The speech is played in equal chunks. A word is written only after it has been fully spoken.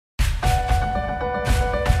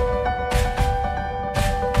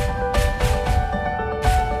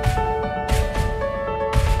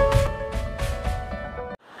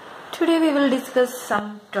will discuss some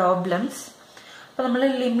problems. അപ്പോൾ നമ്മൾ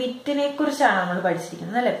ലിമിറ്റിനെ കുറിച്ചാണ് നമ്മൾ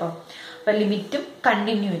പഠിച്ചിരിക്കുന്നത് അല്ലേ? അപ്പോൾ ലിമിറ്റും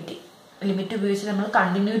കണ്ടിന്യൂറ്റി, ലിമിറ്റ് ഉപയോഗിച്ച് നമ്മൾ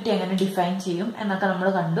കണ്ടിന്യൂറ്റി എങ്ങനെ ഡിഫൈൻ ചെയ്യും എന്നൊക്കെ നമ്മൾ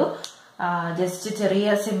കണ്ടു. ജസ്റ്റ്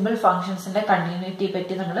ചെറിയ സിമ്പിൾ ഫങ്ഷൻസിന്റെ കണ്ടിന്യൂറ്റിയെ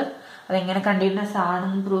പറ്റി നമ്മൾ അതെങ്ങനെ കണ്ടിന്യൂസ്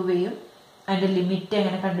ആണെന്ന് പ്രൂവ് ചെയ്യും, അതിന്റെ ലിമിറ്റ്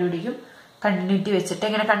എങ്ങനെ കണ്ടുപിടിക്കും, കണ്ടിന്യൂറ്റി വെച്ചിട്ട്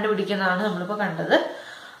എങ്ങനെ കണ്ടുപിടിക്കുന്നതാണ് നമ്മളിപ്പോൾ കണ്ടത്.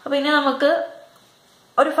 അപ്പൊ ഇനി നമുക്ക്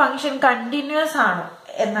ഒരു ഫംഗ്ഷൻ കണ്ടിന്യൂസ് ആണോ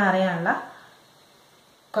എന്നറിയാനുള്ള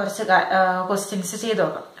കുറച്ച് ക്വസ്റ്റ്യൻസ് ചെയ്ത്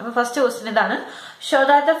നോക്കാം. അപ്പൊ ഫസ്റ്റ് ക്വസ്റ്റ്യൻ ഇതാണ്: show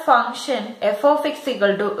that the function F of X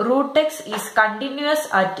equal to root X is continuous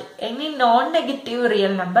at any non negative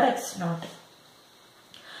real number X not.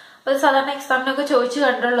 അപ്പൊ സാധാരണ എക്സാമിനൊക്കെ ചോദിച്ചു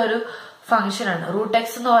കണ്ടുള്ള ഒരു ഫംഗ്ഷൻ ആണ്. റൂട്ട്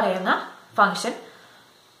എക്സ് എന്ന് പറയുന്ന ഫംഗ്ഷൻ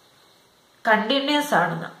കണ്ടിന്യൂസ്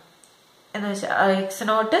ആണെന്ന് എന്ന് വെച്ചാൽ X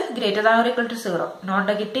not greater than or equal to 0, non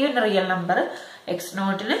negative real number X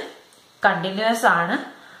നോട്ടിന് continuous ആണ്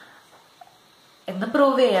എന്ന്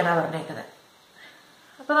പ്രൂവ് ചെയ്യാനാണ് പറഞ്ഞേക്കുന്നത്.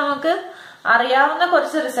 അപ്പൊ നമുക്ക് അറിയാവുന്ന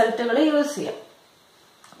കുറച്ച് റിസൾട്ടുകൾ യൂസ് ചെയ്യാം.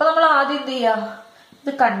 അപ്പൊ നമ്മൾ ആദ്യം എന്ത് ചെയ്യാം,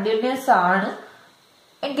 ഇത് കണ്ടിന്യൂസ് ആണ്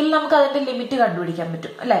എങ്കിൽ നമുക്ക് അതിന്റെ ലിമിറ്റ് കണ്ടുപിടിക്കാൻ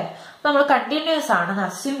പറ്റും അല്ലെ? നമ്മൾ കണ്ടിന്യൂസ് ആണെന്ന്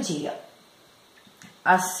അസ്യൂം ചെയ്യാം.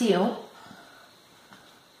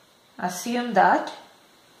 assume that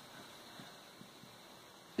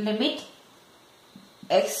limit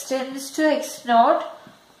x tends to x naught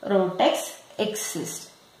root x exists.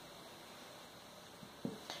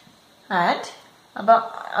 And അപ്പൊ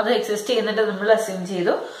അത് എക്സിസ്റ്റ് ചെയ്യുന്നിട്ട് നമ്മൾ അസ്യൂം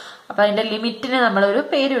ചെയ്തു. അപ്പൊ അതിന്റെ ലിമിറ്റിന് നമ്മളൊരു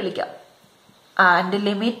പേര് വിളിക്കാം. And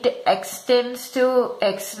limit x tends to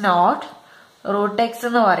X not root X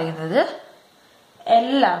എന്ന് പറയുന്നത് എൽ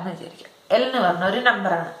ആണെന്ന് വിചാരിക്കാം. എൽ എന്ന് പറഞ്ഞ ഒരു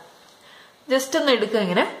നമ്പറാണ്. ജസ്റ്റ് ഒന്ന് എടുക്കുക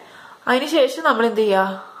ഇങ്ങനെ. അതിനുശേഷം നമ്മൾ എന്ത് ചെയ്യാ,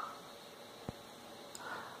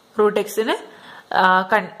 റൂട്ട്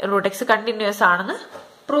എക്സ് കണ്ടിന്യൂസ് ആണെന്ന്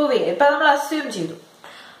പ്രൂവ് ചെയ്യുക. ഇപ്പൊ നമ്മൾ അസ്യൂം ചെയ്തു.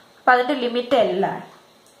 അപ്പൊ അതിന്റെ ലിമിറ്റ് എൽ ആണ്.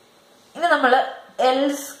 ഇനി നമ്മൾ എൽ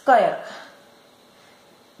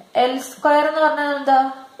സ്ക്വയർ എന്ന് പറഞ്ഞാൽ എന്താ,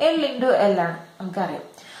 എൽ ഇൻറ്റു എൽ ആണ് നമുക്കറിയാം.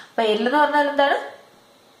 അപ്പൊ എൽ എന്ന് പറഞ്ഞാൽ എന്താണ്,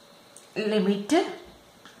 limit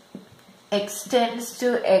x tends to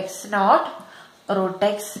X not root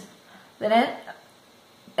X. ഇതിന്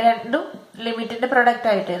രണ്ടും ലിമിറ്റിന്റെ പ്രൊഡക്റ്റ്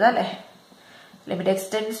ആയിട്ട് ഇതല്ലേ, limit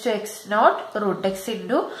x tends to X not root X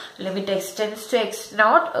into limit x tends to X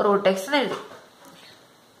not root X എന്ന് എഴുതും.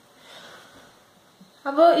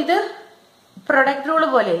 അപ്പോ ഇത് പ്രൊഡക്റ്റ് റൂൾ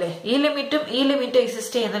പോലെയല്ലേ, ഈ ലിമിറ്റും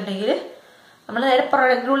എക്സിസ്റ്റ് ചെയ്യുന്നുണ്ടെങ്കിൽ നമ്മൾ നേരെ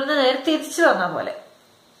പ്രൊഡക്റ്റ് റൂളിൽ നിന്ന് നേരെ തിരിച്ചു വന്ന പോലെ.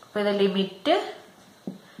 അപ്പൊ ഇത് limit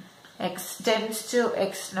x tends to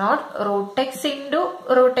X not root X into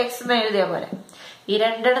root X എന്ന് എഴുതിയ പോലെ. ഈ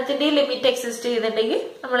രണ്ടെണ്ണത്തിന്റെയും ലിമിറ്റ് എക്സിസ്റ്റ് ചെയ്യുന്നുണ്ടെങ്കിൽ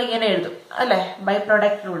നമ്മൾ ഇങ്ങനെ എഴുതും അല്ലെ, ബൈ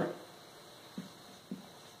പ്രൊഡക്റ്റ് റൂൾ.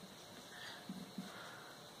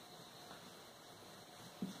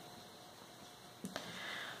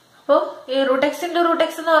 അപ്പോ ഈ root X into root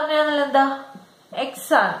X എന്ന് പറഞ്ഞാൽ എന്താ,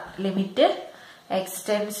 എക്സ് ആണ്. Limit x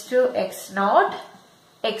tends to X not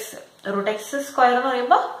X, root X square എന്ന്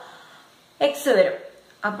പറയുമ്പോ എക്സ് വരും.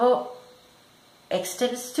 അപ്പോ x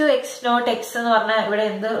tends to X not X എന്ന് പറഞ്ഞാൽ ഇവിടെ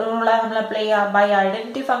എന്ത് റൂളാണ് നമ്മൾ അപ്ലൈ ചെയ്യുക, ബൈ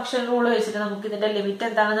ഐഡന്റിറ്റി ഫംഗ്ഷൻ റൂൾ വെച്ചിട്ട് നമുക്ക് ഇതിന്റെ ലിമിറ്റ്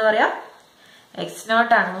എന്താണെന്ന് പറയാം, എക്സ്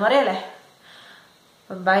നോട്ട് ആണെന്ന് പറയാല്ലേ.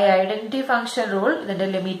 ബൈ ഐഡന്റിറ്റി ഫംഗ്ഷൻ റൂൾ ഇതിന്റെ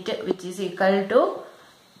limit which is equal to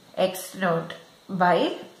X not by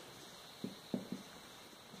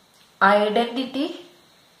identity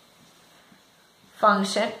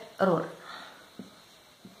function rule.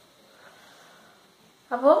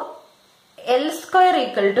 അപ്പോ L square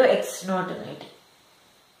equal to X not എന്ന് കിട്ടി.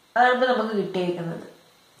 അതാണ് ഇപ്പൊ നമുക്ക് കിട്ടിയിരിക്കുന്നത്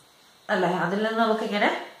അല്ലെ. അതിൽ നിന്ന് നമുക്ക് ഇങ്ങനെ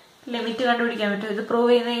ലിമിറ്റ് കണ്ടുപിടിക്കാൻ പറ്റും. ഇത് പ്രൂവ്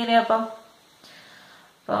ചെയ്യുന്നത് എങ്ങനെയാ? അപ്പൊ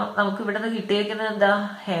നമുക്ക് ഇവിടെ നിന്ന് കിട്ടിയിരിക്കുന്നത് എന്താ,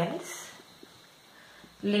 hence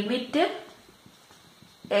limit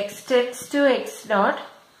x tends to X not,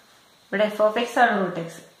 ഇവിടെ എഫ് ഓഫ് എക്സ് ആണ് root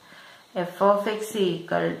X, F of X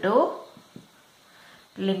equal to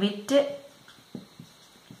limit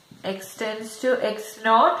x tends to X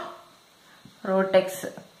not root X.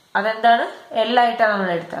 അതെന്താണ്, എൽ ആയിട്ടാണ് നമ്മൾ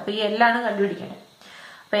എടുത്തത്. അപ്പൊ ഈ എൽ ആണ് കണ്ടുപിടിക്കേണ്ടത്.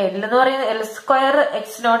 അപ്പൊ എൽ എന്ന് പറയുന്നത് എൽ സ്ക്വയർ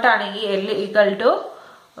എക്സ് നോട്ട് ആണെങ്കിൽ L equal to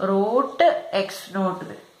root X not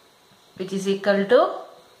വരും, which is equal to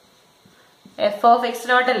F of X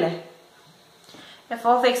not അല്ലേ. എഫ്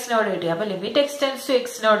ഓഫ് എക്സ് നോട്ട് കിട്ടി. അപ്പൊ limit x tends to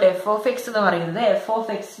X not F of X എന്ന് പറയുന്നത് F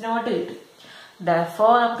of X not കിട്ടി.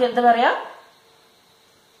 therefore നമുക്ക് എന്ത് പറയാം,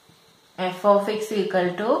 F of X equal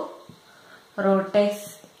to root X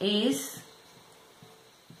is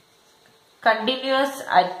continuous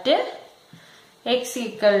at X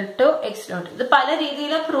equal to X not. ഇത് പല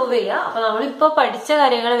രീതിയിലും പ്രൂവ് ചെയ്യാം. അപ്പൊ നമ്മളിപ്പോ പഠിച്ച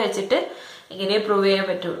കാര്യങ്ങൾ വെച്ചിട്ട് ഇങ്ങനെ പ്രൂവ് ചെയ്യാൻ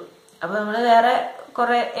പറ്റുള്ളൂ. അപ്പൊ നമ്മൾ വേറെ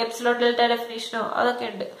കുറെ എപ്സിലോൺ ഡെൽറ്റ ഡെഫിനിഷനോ അതൊക്കെ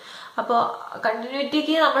ഉണ്ട്. അപ്പോ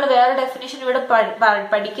കണ്ടിന്യൂറ്റിക്ക് നമ്മൾ വേറെ ഡെഫിനിഷൻ ഇവിടെ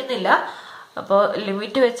പഠിക്കുന്നില്ല. അപ്പോൾ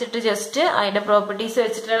ലിമിറ്റ് വെച്ചിട്ട് ജസ്റ്റ് അതിന്റെ പ്രോപ്പർട്ടീസ്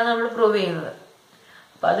വെച്ചിട്ടാണ് നമ്മൾ പ്രൂവ് ചെയ്യുന്നത്.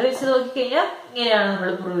 അപ്പൊ അത് വെച്ച് നോക്കിക്കഴിഞ്ഞാൽ ഇങ്ങനെയാണ്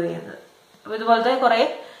നമ്മൾ പ്രൂവ് ചെയ്യുന്നത്. അപ്പൊ ഇതുപോലത്തെ കുറെ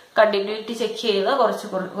കണ്ടിന്യൂറ്റി ചെക്ക് ചെയ്ത കുറച്ച്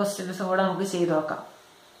ക്വസ്റ്റ്യൻസും കൂടെ നമുക്ക് ചെയ്തു നോക്കാം.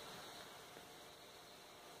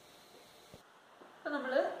 അപ്പൊ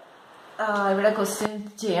നമ്മള് ഇവിടെ ക്വസ്റ്റ്യൻ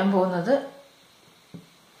ചെയ്യാൻ പോകുന്നത്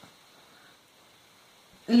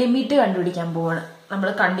ലിമിറ്റ് കണ്ടുപിടിക്കാൻ പോവാണ്. നമ്മൾ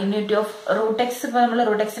കണ്ടിന്യൂറ്റി ഓഫ് റൂട്ട് എക്സ്, ഇപ്പൊ നമ്മൾ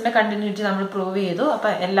റൂട്ട് എക്സിന്റെ കണ്ടിന്യൂറ്റി നമ്മൾ പ്രൂവ് ചെയ്തു. അപ്പൊ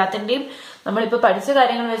എല്ലാത്തിന്റെയും നമ്മളിപ്പോ പഠിച്ച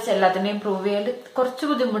കാര്യങ്ങൾ വെച്ച് എല്ലാത്തിന്റെയും പ്രൂവ് ചെയ്യൽ കുറച്ച്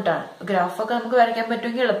ബുദ്ധിമുട്ടാണ്. ഗ്രാഫൊക്കെ നമുക്ക് വരയ്ക്കാൻ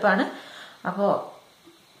പറ്റുമെങ്കിൽ എളുപ്പമാണ്. അപ്പോ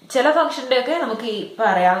ചില ഫംഗ്ഷന്റെ ഒക്കെ നമുക്ക് ഈ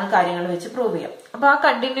അറിയാവുന്ന കാര്യങ്ങൾ വെച്ച് പ്രൂവ് ചെയ്യാം. അപ്പൊ ആ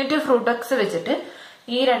കണ്ടിന്യൂറ്റി ഓഫ് റൂട്ട് എക്സ് വെച്ചിട്ട്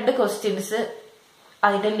ഈ രണ്ട് ക്വസ്റ്റ്യൻസ്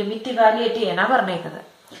അതിന്റെ ലിമിറ്റ് ഇവാലുവേറ്റ് ചെയ്യാനാ പറഞ്ഞേക്കുന്നത്.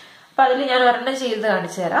 അപ്പൊ അതിൽ ഞാൻ ഒരെണ്ണം ചെയ്ത്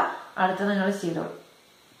കാണിച്ചു തരാം, അടുത്ത് നിങ്ങൾ ചെയ്തോളൂ.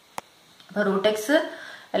 അപ്പൊ റൂട്ട് എക്സ്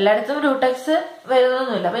എല്ലായിടത്തും റൂട്ട് എക്സ്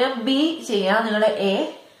വരുന്നൊന്നുമില്ല. അപ്പൊ ഞാൻ ബി ചെയ്യാം, നിങ്ങൾ എ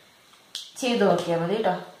ചെയ്ത് നോക്കിയാൽ മതി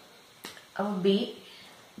കേട്ടോ. അപ്പൊ ബി,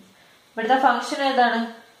 ഇവിടുത്തെ ഫംഗ്ഷൻ ഏതാണ്?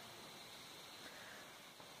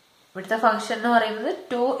 ഇവിടുത്തെ ഫംഗ്ഷൻ എന്ന് പറയുന്നത്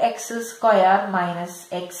 2x²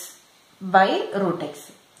 - x by root X.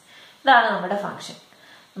 ഇതാണ് നമ്മുടെ ഫംഗ്ഷൻ.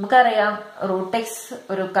 നമുക്കറിയാം റൂട്ട് എക്സ്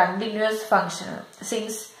ഒരു കണ്ടിന്യൂസ് ഫംഗ്ഷൻ ആണ്.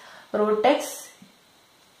 Since root X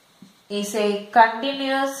is A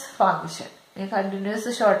continuous function. Continuous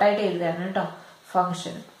ഷോർട്ടായിട്ട് എഴുതാണ് കേട്ടോ,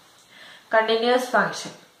 ഫംഗ്ഷൻ കണ്ടിന്യൂസ്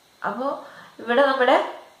ഫംഗ്ഷൻ. അപ്പോ ഇവിടെ നമ്മുടെ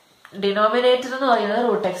ഡിനോമിനേറ്റർ എന്ന് പറയുന്നത്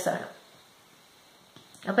റൂട്ട് എക്സ് ആണ്.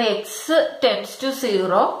 അപ്പൊ എക്സ് ടെൻസ് ടു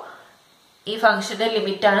 0 ഈ ഫംഗ്ഷന്റെ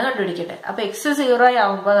ലിമിറ്റ് ആണ് കണ്ടുപിടിക്കേണ്ടത്. അപ്പൊ എക്സ് 0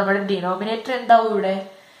 ആവുമ്പോ നമ്മുടെ ഡിനോമിനേറ്റർ എന്താവും? ഇവിടെ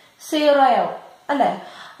 0 ആവും അല്ലെ?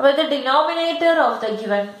 അപ്പൊ ഇത് denominator of the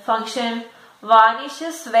given function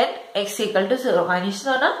vanishes when X equal to 0. Vanish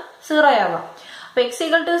എന്ന് പറഞ്ഞാൽ 0 ആവാം. അപ്പൊ എക്സ്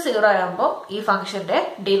ഈക്വൽ ടു 0 ആകുമ്പോ ഈ ഫംഗ്ഷന്റെ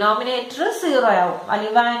ഡിനോമിനേറ്റർ 0 ആവും,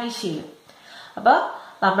 അല്ലെങ്കിൽ വാനിഷ് ചെയ്യും. അപ്പൊ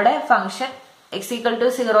നമ്മുടെ function X equal to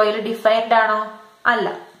 0 defined ആണോ? അല്ല.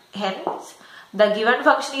 Hence the given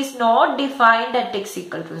function is not defined at X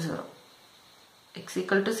equal to 0. X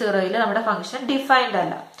equal to 0 നമ്മുടെ ഫംഗ്ഷൻ ഡിഫൈൻഡ്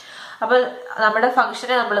അല്ല. അപ്പൊ നമ്മുടെ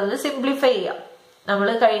ഫംഗ്ഷനെ നമ്മളൊന്ന് സിംപ്ലിഫൈ ചെയ്യാം. നമ്മൾ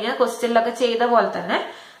കഴിഞ്ഞ ക്വസ്റ്റ്യനിലൊക്കെ ചെയ്ത പോലെ തന്നെ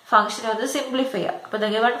ഫംഗ്ഷനെ ഒന്ന് സിംപ്ലിഫൈ ചെയ്യാം. അപ്പൊ the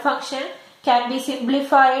given function can be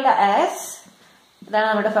simplified as, ഇതാണ്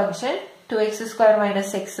നമ്മുടെ function 2x²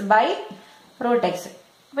 - x by root X.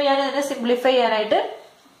 അപ്പൊ ഞാൻ ഇതിനെ സിംപ്ലിഫൈ ചെയ്യാനായിട്ട്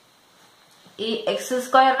ഈ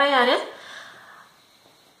x² ഞാൻ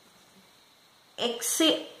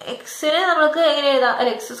എക്സിനെ നമുക്ക് എങ്ങനെ എഴുതാം?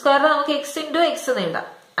 അല്ല, x² നമുക്ക് x × x എന്ന് എഴുതാം,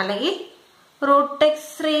 അല്ലെങ്കിൽ റൂട്ട്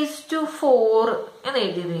x⁴ എന്ന്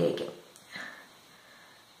എഴുതി വിചാരിക്കാം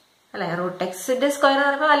അല്ലെ. റൂട്ട് എക്സിന്റെ സ്ക്വയർ എന്ന്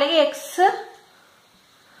പറയുമ്പോൾ അല്ലെങ്കിൽ എക്സ്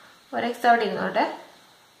ഒരു എക്സ് അവിടെ ഇരുന്നോട്ടെ,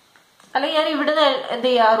 അല്ലെങ്കിൽ ഞാൻ ഇവിടുന്ന് എന്ത്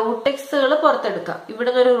ചെയ്യാ, റൂട്ട് എക്സുകൾ പുറത്തെടുക്കാം.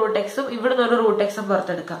 ഇവിടുന്ന് ഒരു റൂട്ട് എക്സും ഇവിടുന്ന് ഒരു റൂട്ട് എക്സും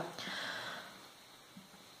പുറത്തെടുക്കാം.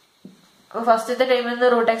 അപ്പൊ ഫസ്റ്റത്തെ ടൈമിൽ നിന്ന്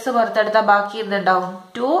റൂട്ട് എക്സ് പുറത്തെടുത്താൽ ബാക്കി എന്തുണ്ടാവും?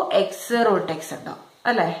 2x റൂട്ട് എക്സ് ഉണ്ടാവും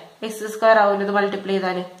അല്ലെ. x² ആവില്ല ഇത് മൾട്ടിപ്ലൈ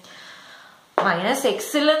ചെയ്താല്. മൈനസ്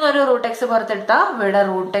എക്സിൽ നിന്നൊരു റൂട്ട് എക്സ് പുറത്തെടുത്താൽ ഇവിടെ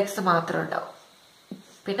റൂട്ട് എക്സ് മാത്രം ഉണ്ടാവും.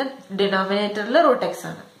 പിന്നെ ഡിനോമിനേറ്ററിൽ റൂട്ട് എക്സ്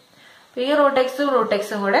ആണ്. ഈ റൂട്ട്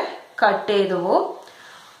എക്സും കൂടെ കട്ട് ചെയ്തു പോവും.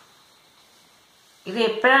 ഇത്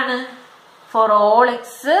എപ്പോഴാണ്? For all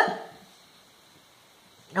X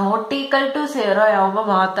not equal to 0 ആവുമ്പോ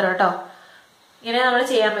മാത്രം കേട്ടോ ഇങ്ങനെ നമ്മൾ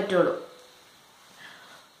ചെയ്യാൻ പറ്റുള്ളൂ.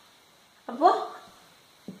 അപ്പോ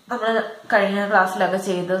നമ്മൾ കഴിഞ്ഞ ക്ലാസ്സിലൊക്കെ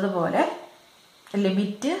ചെയ്തതുപോലെ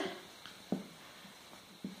ലിമിറ്റ്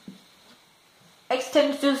x →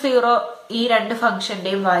 0 ഈ രണ്ട്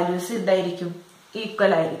ഫംഗ്ഷന്റെയും വാല്യൂസ് എന്തായിരിക്കും?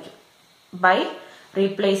 ഈക്വൽ ആയിരിക്കും ബൈ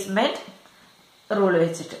റീപ്ലേസ്മെന്റ് റൂൾ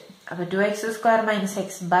വെച്ചിട്ട്. അപ്പൊ 2x² -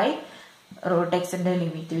 x ബൈ റൂട്ട് എക്സിന്റെ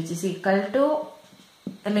limit which is equal to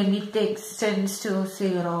limit x →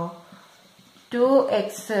 0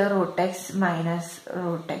 2x root X minus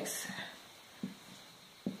root X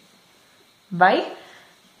by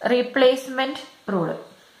replacement rule.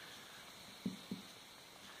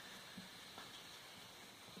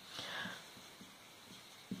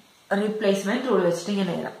 Replacement rule വെച്ചിട്ട്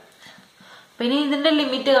ഇങ്ങനെ എഴുതാം. പിന്നെ ഇതിന്റെ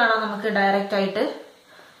ലിമിറ്റ് കാണാൻ നമുക്ക് ഡയറക്റ്റ് ആയിട്ട്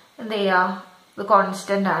എന്ത് ചെയ്യാം? ഇത്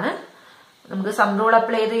കോൺസ്റ്റന്റ് ആണ്. നമുക്ക് സം റൂൾ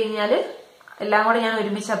അപ്ലൈ ചെയ്ത് കഴിഞ്ഞാൽ എല്ലാം കൂടെ ഞാൻ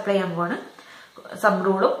ഒരുമിച്ച് അപ്ലൈ ചെയ്യാൻ പോവാണ്. Some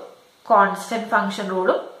റൂളും constant function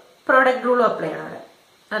റൂളും product റൂളും apply ചെയ്യണം അവിടെ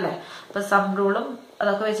അല്ലെ. അപ്പൊ സം റൂളും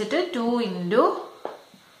അതൊക്കെ വെച്ചിട്ട് 2 ×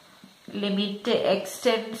 ലിമിറ്റ് x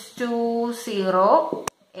 → 0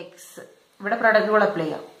 x ഇവിടെ പ്രോഡക്റ്റ് റൂൾ അപ്ലൈ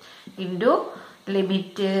ചെയ്യാം into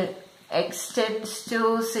limit x →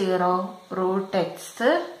 0 root X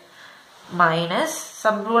minus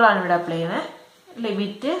some rule ആണ് ഇവിടെ അപ്ലൈ ചെയ്യുന്നത്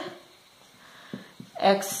ലിമിറ്റ്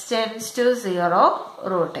x → 0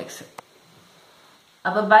 റൂട്ട് എക്സ്.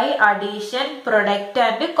 അപ്പൊ by addition product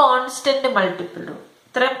and constant multiple rule.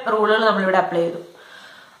 ഇത്രയും റൂളുകൾ നമ്മളിവിടെ അപ്ലൈ ചെയ്തു.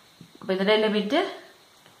 അപ്പൊ ഇതിന്റെ ലിമിറ്റ്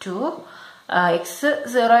 2 എക്സ്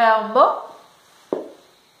 0 ആവുമ്പോ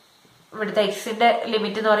ഇവിടുത്തെ എക്സിന്റെ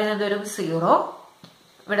ലിമിറ്റ് എന്ന് പറയുന്നത് ഒരു 0.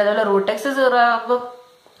 ഇവിടെ അതുപോലെ റൂട്ട് എക്സ് 0 ആകുമ്പോ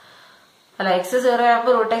എക്സ് 0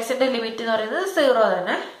 ആകുമ്പോൾ റൂട്ട് എക്സിന്റെ ലിമിറ്റ് എന്ന് പറയുന്നത് 0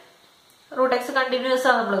 തന്നെ. റൂട്ട് എക്സ് കണ്ടിന്യൂസ്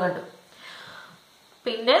ആണ് നമ്മൾ കണ്ടു.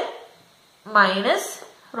 പിന്നെ മൈനസ്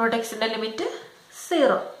റൂട്ട് എക്സിന്റെ ലിമിറ്റ്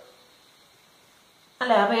 0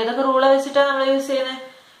 അല്ലെ. അപ്പൊ ഏതൊക്കെ റൂളാ വെച്ചിട്ടാണ് നമ്മൾ യൂസ് ചെയ്യുന്നത്?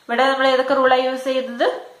 ഇവിടെ നമ്മൾ ഏതൊക്കെ റൂളാ യൂസ് ചെയ്തത്?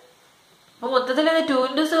 അപ്പൊ മൊത്തത്തിൽ 2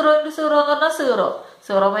 × 0 × 0 എന്ന് പറഞ്ഞാൽ 0,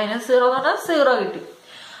 0 - 0 എന്ന് പറഞ്ഞാൽ 0 കിട്ടി.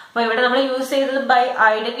 അപ്പൊ ഇവിടെ നമ്മൾ യൂസ് ചെയ്തത് by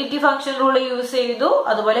identity function rule use ചെയ്തു,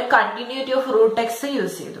 അതുപോലെ continuity of root X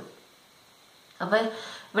use ചെയ്തു. അപ്പൊ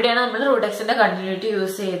ഇവിടെയാണ് നമ്മൾ റൂട്ട് എക്സിന്റെ കണ്ടിന്യൂറ്റി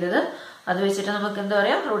യൂസ് ചെയ്തത്. അത് വെച്ചിട്ട് നമുക്ക് എന്താ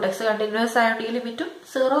പറയാ, റൂട്ട് എക്സ് കണ്ടിന്യൂസ് ആയതുകൊണ്ട് ഈ ലിമിറ്റും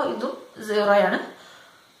 0, ഇതും 0 ആണ്.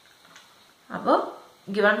 അപ്പൊ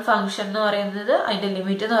ഗിവൺ ഫംഗ്ഷൻ എന്ന് പറയുന്നത് അതിന്റെ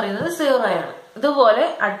ലിമിറ്റ് എന്ന് പറയുന്നത് 0 ആണ്. ഇതുപോലെ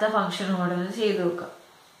അടുത്ത ഫംഗ്ഷൻ കൂടെ ഒന്ന് ചെയ്ത് നോക്കാം.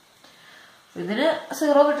 ഇതിന്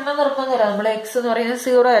 0 കിട്ടണം നിർബന്ധമില്ല. നമ്മൾ എക്സ് എന്ന് പറയുന്നത്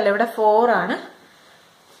 0 അല്ല, ഇവിടെ 4 ആണ്.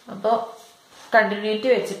 അപ്പൊ കണ്ടിന്യൂറ്റി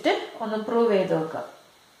വെച്ചിട്ട് ഒന്ന് പ്രൂവ് ചെയ്ത് നോക്കാം.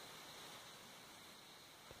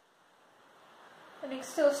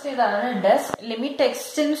 നെക്സ്റ്റ് ക്വസ്റ്റ്യൻ ഇതാണ്. Does limit X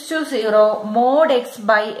tends to 0 mode X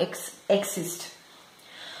by X exist?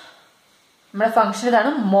 നമ്മുടെ ഫംഗ്ഷൻ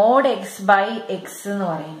ഇതാണ്, മോഡ് എക്സ് ബൈ എക്സ് എന്ന്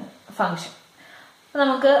പറയുന്ന ഫംഗ്ഷൻ.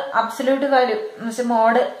 നമുക്ക് അബ്സല്യൂട്ട് വാല്യൂ എന്ന് വെച്ചാൽ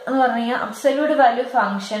മോഡ് എന്ന് പറഞ്ഞു കഴിഞ്ഞാൽ അബ്സല്യൂട്ട് വാല്യൂ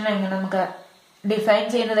ഫംഗ്ഷൻ എങ്ങനെ നമുക്ക് ഡിഫൈൻ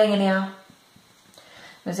ചെയ്യുന്നത് എങ്ങനെയാ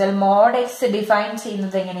എന്ന് വെച്ചാൽ മോഡ് എക്സ് ഡിഫൈൻ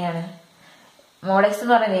ചെയ്യുന്നത് എങ്ങനെയാണ്? മോഡ് എക്സ്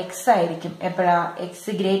എന്ന് പറയുന്നത് എക്സ് ആയിരിക്കും എപ്പോഴാ,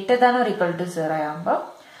 X greater than or equal to 0 ആകുമ്പോ.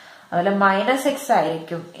 അതുപോലെ മൈനസ് എക്സ്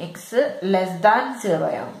ആയിരിക്കും എക്സ് ലെസ് ദാൻ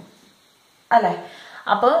 0 ആവും അല്ലെ.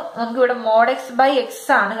 അപ്പൊ നമുക്ക് ഇവിടെ മോഡ് എക്സ് ബൈ എക്സ്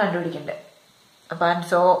ആണ് കണ്ടുപിടിക്കേണ്ടത്. അപ്പൊ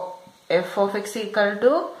so F of X equal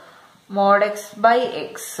to mode X by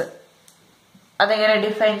X. അതെങ്ങനെ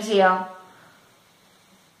ഡിഫൈൻ ചെയ്യാം?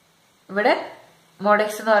 ഇവിടെ മോഡ്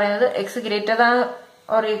എക്സ് എന്ന് പറയുന്നത് X greater than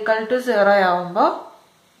or equal to 0 ആവുമ്പോ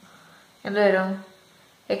എന്ത് വരും?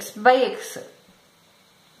 എക്സ് ബൈ എക്സ്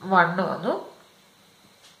 1 വന്നു.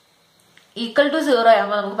 ഈക്വൽ ടു 0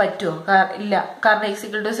 ആകുമ്പോൾ നമുക്ക് പറ്റുമോ? ഇല്ല, കാരണം X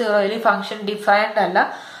equal to 0 function defined അല്ല.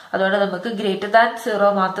 അതുകൊണ്ട് നമുക്ക് ഗ്രേറ്റർ ദാൻ 0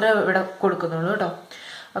 മാത്രമേ ഇവിടെ കൊടുക്കുന്നുള്ളൂ കേട്ടോ.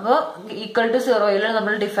 അപ്പോൾ ഈക്വൽ ടു 0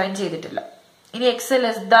 നമ്മൾ ഡിഫൈൻ ചെയ്തിട്ടില്ല. ഇനി എക്സ്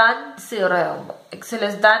ലെസ് ദാൻ 0 ആകുമ്പോൾ, എക്സ്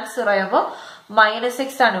ലെസ് ദാൻ 0 ആകുമ്പോൾ മൈനസ്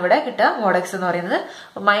എക്സ് ആണ് ഇവിടെ കിട്ടുക, മോഡ് എക്സ് എന്ന് പറയുന്നത്.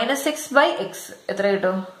 മൈനസ് എക്സ് ബൈ എക്സ് എത്ര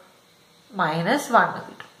കിട്ടും? -1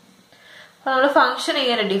 കിട്ടും. അപ്പൊ നമ്മൾ ഫംഗ്ഷൻ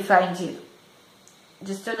ഇങ്ങനെ ഡിഫൈൻ ചെയ്തു.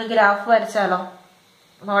 ജസ്റ്റ് ഒന്ന് ഗ്രാഫ് വരച്ചാലോ?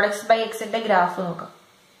 മോഡ് എക്സ് ബൈ എക്സിന്റെ ഗ്രാഫ് നോക്കാം.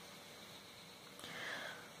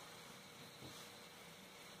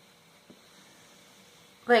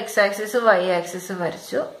 അപ്പൊ എക്സ് ആക്സിസും വൈ ആക്സിസും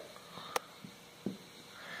വരച്ചു.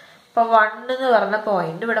 അപ്പൊ 1 എന്ന് പറഞ്ഞ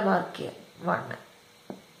പോയിന്റ് ഇവിടെ മാർക്ക് ചെയ്യാം. 1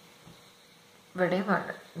 ഇവിടെയും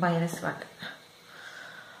 1 -1.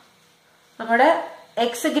 നമ്മുടെ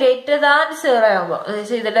എക്സ് ഗ്രേറ്റർ ദാൻ 0 ആകുമ്പോ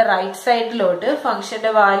ഇതിന്റെ റൈറ്റ് സൈഡിലോട്ട്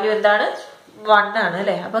ഫംഗ്ഷന്റെ വാല്യൂ എന്താണ്? 1 ആണ്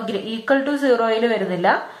അല്ലെ. അപ്പൊ ഈക്വൽ ടു 0 വരുന്നില്ല,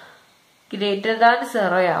 ഗ്രേറ്റർ ദാൻ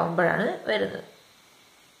 0 ആവുമ്പോഴാണ് വരുന്നത്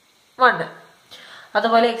 1.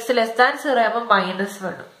 അതുപോലെ എക്സ് ലെസ് ദാൻ 0 ആകുമ്പോൾ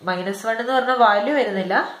 -1. -1 എന്ന് പറഞ്ഞ വാല്യൂ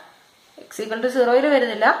വരുന്നില്ല, എക്സ് ഈക്വൽ ടു 0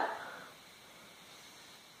 വരുന്നില്ല,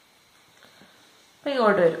 അപ്പൊ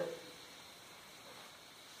ഇങ്ങോട്ട് വരും.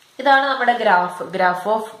 ഇതാണ് നമ്മുടെ graph. Graph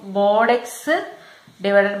of mode X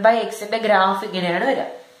divided by എക്സിന്റെ ഗ്രാഫ് ഇങ്ങനെയാണ് വരിക.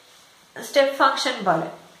 സ്റ്റെപ്പ് ഫംഗ്ഷൻ പോലെ,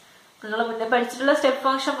 നിങ്ങൾ മുന്നേ പഠിച്ചിട്ടുള്ള സ്റ്റെപ്പ്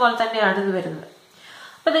ഫംഗ്ഷൻ പോലെ തന്നെയാണ് ഇത് വരുന്നത്.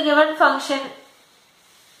 അപ്പൊ ഇത് ഗിവൺ ഫംഗ്ഷൻ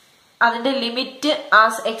അതിന്റെ limit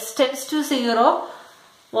as X tends to 0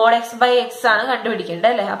 mode X by X ആണ് കണ്ടുപിടിക്കേണ്ടത്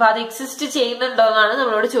അല്ലെ. അപ്പൊ അത് എക്സിസ്റ്റ് ചെയ്യുന്നുണ്ടോ എന്നാണ്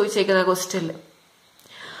നമ്മളോട് ചോദിച്ചേക്കുന്ന ക്വസ്റ്റ്യനിൽ.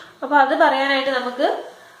 അപ്പൊ അത് പറയാനായിട്ട് നമുക്ക്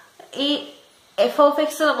ഈ F of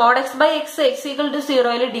X mode X by X X equal to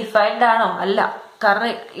 0 defined ആണോ? അല്ല, കാരണം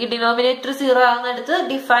ഈ ഡിനോമിനേറ്റർ 0 ആകുന്നിടത്ത്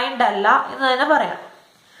ഡിഫൈൻഡ് അല്ല എന്ന് തന്നെ പറയാം.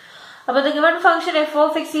 അപ്പൊ the given function f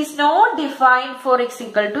of x is not defined for x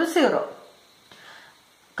equal to 0.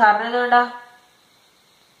 കാരണം എന്തുകൊണ്ടാ?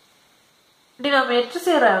 ഡിനോമിനേറ്റർ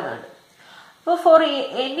 0 ആകുന്നുണ്ട്. അപ്പൊ for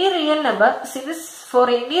any real number, since for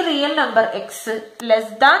any real number x less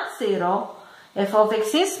than 0 f of x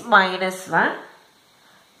is -1,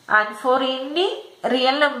 and for any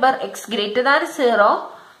real number x greater than 0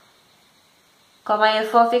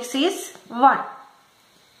 f of x is 1.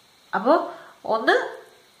 അപ്പൊ ഒന്ന്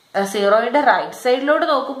 0ന്റെ right സൈഡിലോട്ട്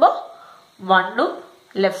നോക്കുമ്പോ 1ഉം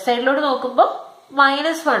left സൈഡിലോട്ട് നോക്കുമ്പോ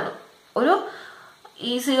 -1ഉം. ഒരു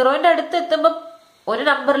ഈ 0ന്റെ അടുത്ത് എത്തുമ്പോ ഒരു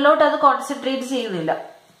നമ്പറിലോട്ട് അത് കോൺസെൻട്രേറ്റ് ചെയ്യുന്നില്ല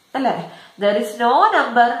അല്ലെ. there is no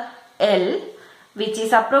number L which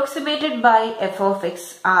is approximated by f of x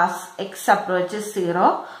as x approaches 0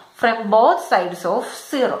 from both sides of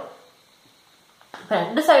 0.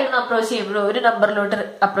 രണ്ട് സൈഡിൽ നിന്ന് അപ്രോച്ച് ചെയ്യുമ്പോഴും ഒരു നമ്പറിലോട്ട്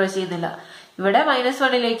അപ്രോച്ച് ചെയ്യുന്നില്ല. ഇവിടെ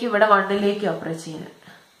 -1ലേക്കും ഇവിടെ 1ലേക്കും അപ്രോച്ച് ചെയ്യുന്നത്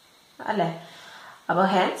അല്ലെ. അപ്പൊ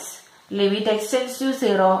hence limit x tends to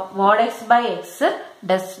 0 mod x by x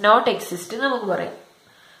does not exist നമുക്ക് പറയാം.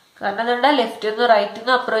 കാരണം എന്താ, ലെഫ്റ്റ് നിന്ന് റൈറ്റ്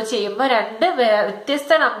നിന്ന് അപ്രോച്ച് ചെയ്യുമ്പോൾ രണ്ട്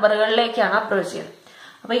വ്യത്യസ്ത നമ്പറുകളിലേക്കാണ് അപ്രോച്ച് ചെയ്യുന്നത്.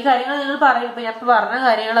 അപ്പൊ ഈ കാര്യങ്ങൾ നിങ്ങൾ പറയുമ്പോൾ ഞാൻ പറഞ്ഞ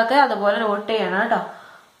കാര്യങ്ങളൊക്കെ അതുപോലെ നോട്ട് ചെയ്യണം കേട്ടോ.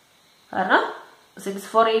 കാരണം since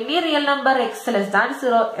for any real number x less than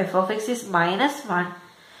 0 f of x is -1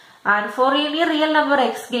 and for any real number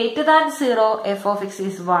x greater than 0 f of x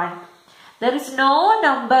is 1, there is no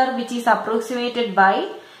number which is approximated by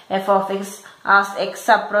f of x as x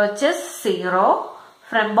approaches 0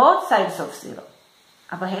 from both sides of 0.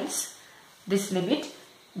 അപ്പൊ hence this limit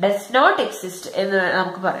does not exist എന്ന്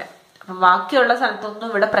നമുക്ക് പറയാം. അപ്പൊ ബാക്കിയുള്ള സ്ഥലത്തൊന്നും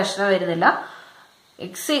ഇവിടെ പ്രശ്നം വരുന്നില്ല.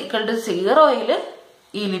 x equal to 0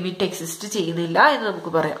 ഈ ലിമിറ്റ് എക്സിസ്റ്റ് ചെയ്യുന്നില്ല എന്ന്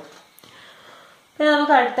നമുക്ക് പറയാം. പിന്നെ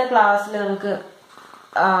നമുക്ക് അടുത്ത ക്ലാസ്സിൽ നമുക്ക്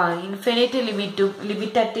ഇൻഫിനിറ്റ് ലിമിറ്റും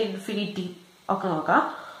ലിമിറ്റ് അറ്റ് ഇൻഫിനിറ്റി ഒക്കെ നോക്കാം.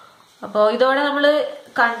 അപ്പോൾ ഇതോടെ നമ്മൾ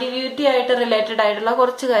കണ്ടിന്യൂറ്റി ആയിട്ട് റിലേറ്റഡ് ആയിട്ടുള്ള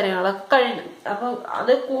കുറച്ച് കാര്യങ്ങളൊക്കെ കഴിഞ്ഞു. അപ്പൊ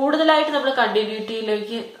അത് കൂടുതലായിട്ട് നമ്മൾ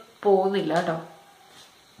കണ്ടിന്യൂറ്റിയിലേക്ക് പോകുന്നില്ല കേട്ടോ.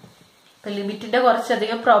 ഇപ്പൊ ലിമിറ്റിന്റെ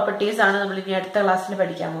കുറച്ചധികം പ്രോപ്പർട്ടീസ് ആണ് നമ്മൾ ഇനി അടുത്ത ക്ലാസ്സിൽ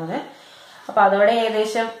പഠിക്കാൻ പോകുന്നത്. അപ്പൊ അതോടെ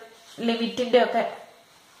ഏകദേശം ലിമിറ്റിന്റെ ഒക്കെ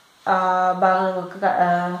ഭാഗം നമുക്ക്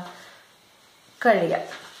കഴിയാം.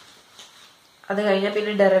 അത് കഴിഞ്ഞാൽ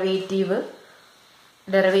പിന്നെ ഡെറിവേറ്റീവ്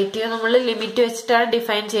നമ്മൾ ലിമിറ്റ് വെച്ചിട്ടാണ്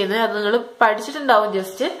ഡിഫൈൻ ചെയ്യുന്നത്. അത് നിങ്ങൾ പഠിച്ചിട്ടുണ്ടാവും.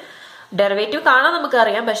 ജസ്റ്റ് ഡെറിവേറ്റീവ് കാണാൻ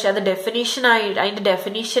നമുക്കറിയാം, പക്ഷെ അത് അതിന്റെ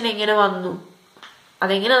ഡെഫിനിഷൻ എങ്ങനെ വന്നു,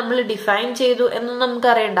 അതെങ്ങനെ നമ്മൾ ഡിഫൈൻ ചെയ്തു എന്നൊന്നും നമുക്ക്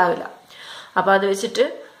അറിയണ്ടാവില്ല. അപ്പൊ അത് വെച്ചിട്ട്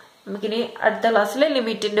നമുക്കിനി അടുത്ത ക്ലാസ്സിൽ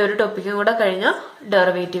ലിമിറ്റിന്റെ ഒരു ടോപ്പിക്കും കൂടെ കഴിഞ്ഞാൽ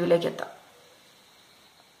ഡെറിവേറ്റീവിലേക്ക് എത്താം.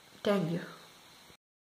 Thank you.